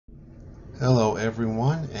Hello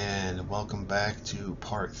everyone, and welcome back to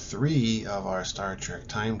part 3 of our Star Trek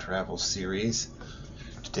time travel series.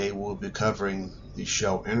 Today we'll be covering the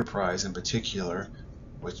show Enterprise in particular,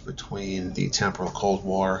 which between the temporal Cold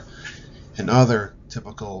War and other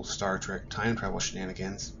typical Star Trek time travel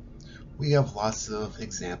shenanigans, we have lots of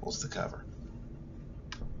examples to cover.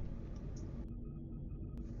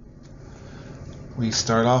 We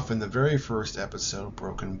start off in the very first episode,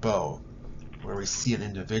 Broken Bow, where we see an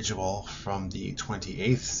individual from the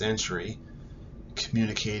 28th century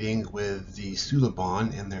communicating with the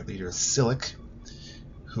Suliban and their leader Silik,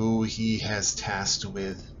 who he has tasked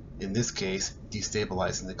with, in this case,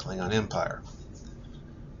 destabilizing the Klingon Empire.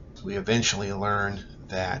 We eventually learn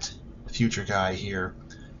that the future guy here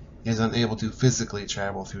is unable to physically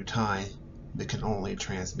travel through time, but can only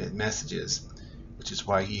transmit messages, which is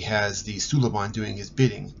why he has the Suliban doing his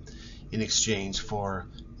bidding in exchange for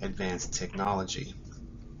advanced technology.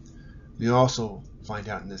 We also find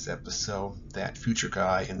out in this episode that Future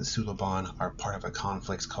Guy and the Suliban are part of a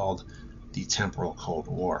conflict called the Temporal Cold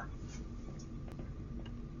War.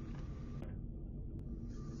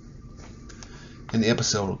 In the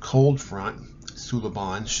episode Cold Front, the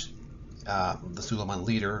Suliban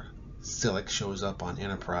leader Silik shows up on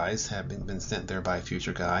Enterprise, having been sent there by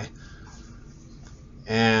Future Guy.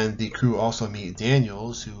 And the crew also meet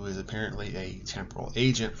Daniels, who is apparently a temporal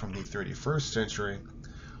agent from the 31st century,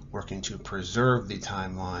 working to preserve the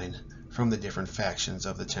timeline from the different factions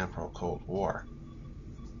of the Temporal Cold War.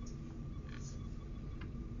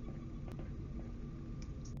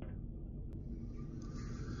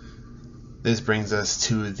 This brings us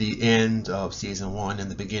to the end of Season 1 and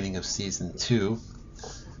the beginning of Season 2,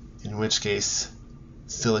 in which case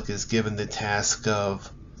Silik is given the task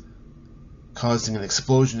of causing an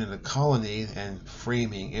explosion in the colony and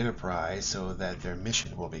framing Enterprise so that their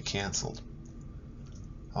mission will be cancelled.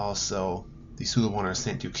 Also, the Suliban are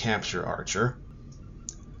sent to capture Archer.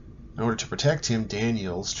 In order to protect him,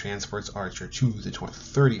 Daniels transports Archer to the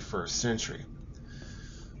 31st century.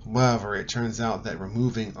 However, it turns out that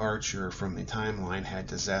removing Archer from the timeline had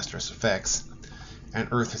disastrous effects, and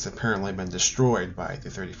Earth has apparently been destroyed by the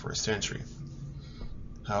 31st century.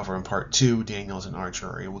 However, in part 2, Daniels and Archer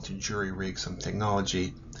are able to jury-rig some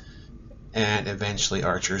technology, and eventually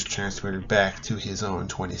Archer is transported back to his own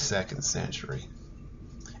 22nd century.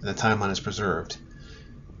 And the timeline is preserved,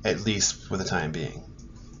 at least for the time being.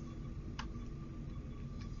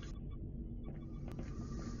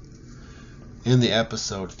 In the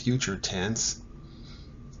episode Future Tense,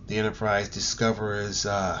 the Enterprise discovers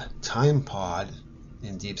a time pod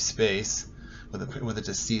in deep space with a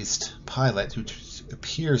deceased pilot who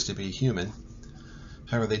appears to be human.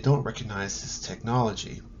 However, they don't recognize his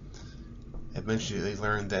technology. Eventually they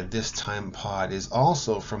learn that this time pod is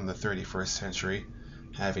also from the 31st century,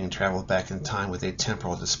 having traveled back in time with a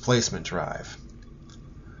temporal displacement drive.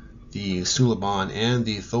 The Suliban and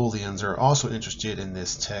the Tholians are also interested in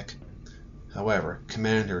this tech. However,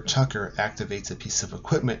 Commander Tucker activates a piece of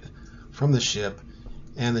equipment from the ship,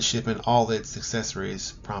 and the ship and all its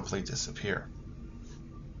accessories promptly disappear.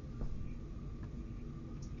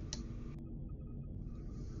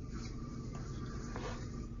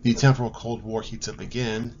 The Temporal Cold War heats up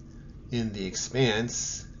again in The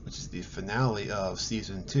Expanse, which is the finale of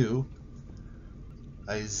Season 2.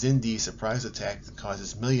 A Xindi surprise attack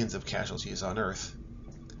causes millions of casualties on Earth,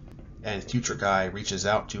 and Future Guy reaches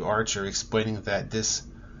out to Archer explaining that this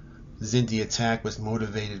Xindi attack was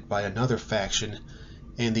motivated by another faction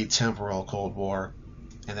in the Temporal Cold War,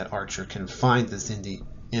 and that Archer can find the Xindi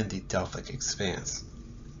in the Delphic Expanse.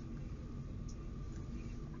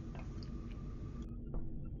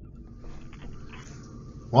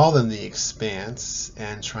 While in the Expanse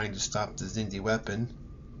and trying to stop the Xindi weapon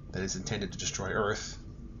that is intended to destroy Earth,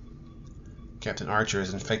 Captain Archer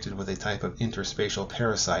is infected with a type of interspatial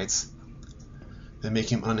parasites that make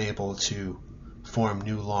him unable to form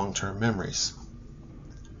new long-term memories.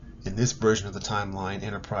 In this version of the timeline,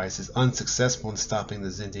 Enterprise is unsuccessful in stopping the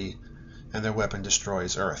Xindi, and their weapon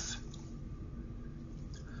destroys Earth.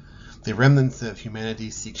 The remnants of humanity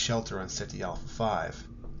seek shelter on Ceti Alpha 5.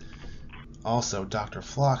 Also, Dr.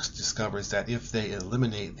 Phlox discovers that if they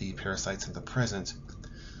eliminate the parasites in the present,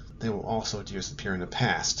 they will also disappear in the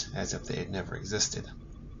past, as if they had never existed.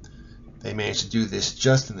 They manage to do this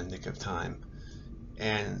just in the nick of time,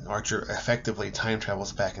 and Archer effectively time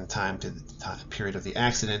travels back in time to the period of the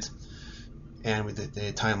accident, and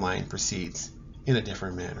the timeline proceeds in a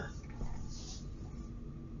different manner.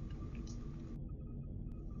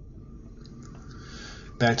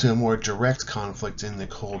 Back to a more direct conflict in the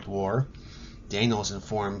Cold War, Daniels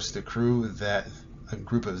informs the crew that a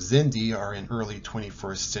group of Xindi are in early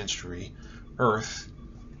 21st century Earth,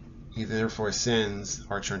 he therefore sends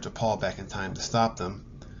Archer and T'Pol back in time to stop them.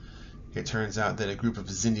 It turns out that a group of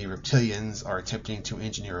Xindi reptilians are attempting to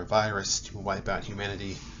engineer a virus to wipe out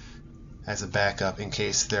humanity as a backup in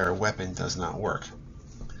case their weapon does not work.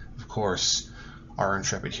 Of course, our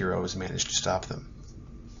intrepid heroes manage to stop them.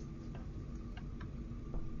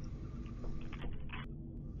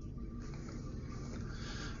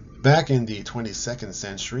 Back in the 22nd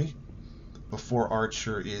century, before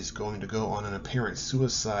Archer is going to go on an apparent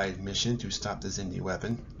suicide mission to stop the Xindi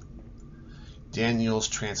weapon, Daniels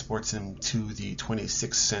transports him to the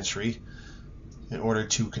 26th century in order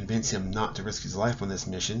to convince him not to risk his life on this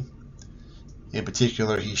mission. In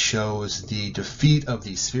particular, he shows the defeat of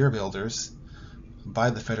the Sphere Builders by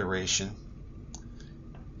the Federation.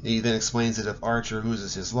 He then explains that if Archer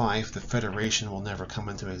loses his life, the Federation will never come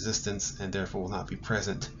into existence and therefore will not be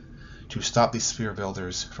present to stop the Sphere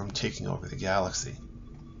Builders from taking over the galaxy.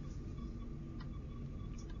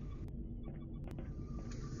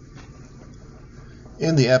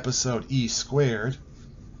 In the episode E Squared,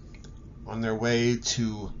 on their way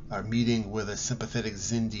to a meeting with a sympathetic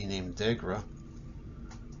Xindi named Degra,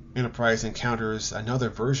 Enterprise encounters another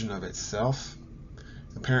version of itself.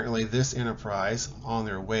 Apparently this Enterprise, on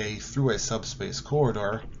their way through a subspace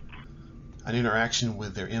corridor, an interaction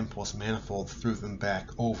with their impulse manifold threw them back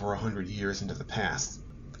over 100 years into the past.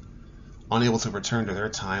 Unable to return to their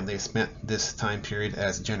time, they spent this time period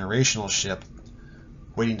as a generational ship,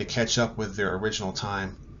 waiting to catch up with their original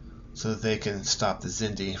time so that they can stop the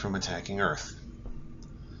Xindi from attacking Earth.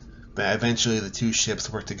 But eventually the two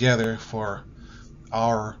ships work together for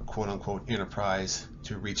our quote-unquote Enterprise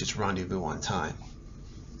to reach its rendezvous on time.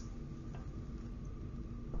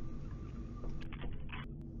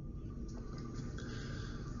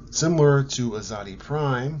 Similar to Azadi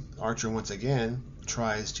Prime,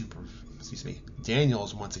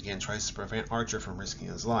 Daniels once again tries to prevent Archer from risking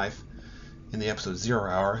his life in the episode 0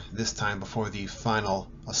 Hour, this time before the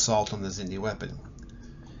final assault on the Xindi weapon.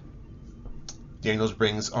 Daniels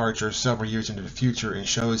brings Archer several years into the future and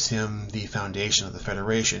shows him the foundation of the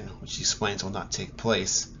Federation, which he explains will not take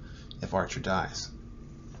place if Archer dies.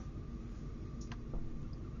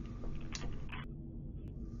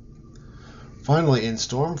 Finally, in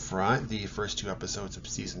Stormfront, the first two episodes of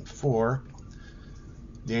Season 4,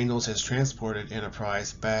 Daniels has transported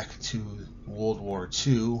Enterprise back to World War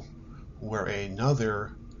II, where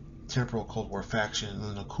another temporal Cold War faction,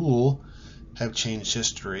 the Nakul, have changed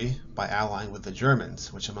history by allying with the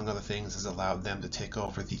Germans, which among other things has allowed them to take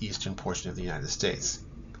over the eastern portion of the United States.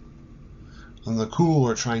 The Nakul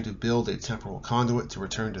are trying to build a temporal conduit to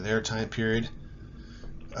return to their time period.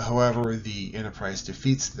 However, the Enterprise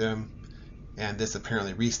defeats them, and this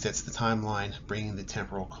apparently resets the timeline, bringing the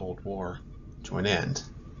temporal Cold War to an end.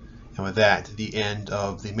 And with that, the end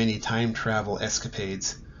of the many time travel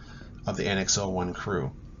escapades of the NX-01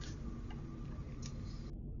 crew.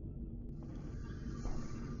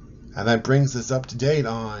 And that brings us up to date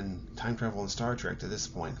on time travel in Star Trek to this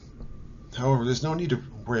point. However, there's no need to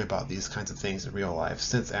worry about these kinds of things in real life,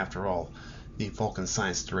 since after all, the Vulcan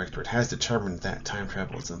Science Directorate has determined that time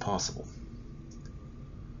travel is impossible.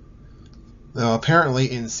 Now,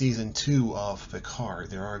 apparently in Season 2 of Picard,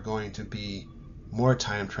 there are going to be more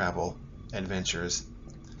time travel adventures.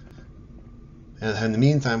 And in the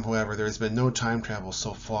meantime, however, there has been no time travel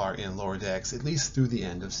so far in Lower Decks, at least through the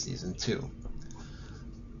end of Season 2.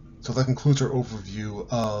 So that concludes our overview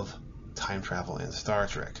of time travel in Star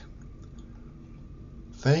Trek.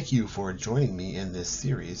 Thank you for joining me in this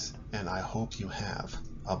series, and I hope you have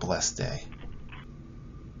a blessed day.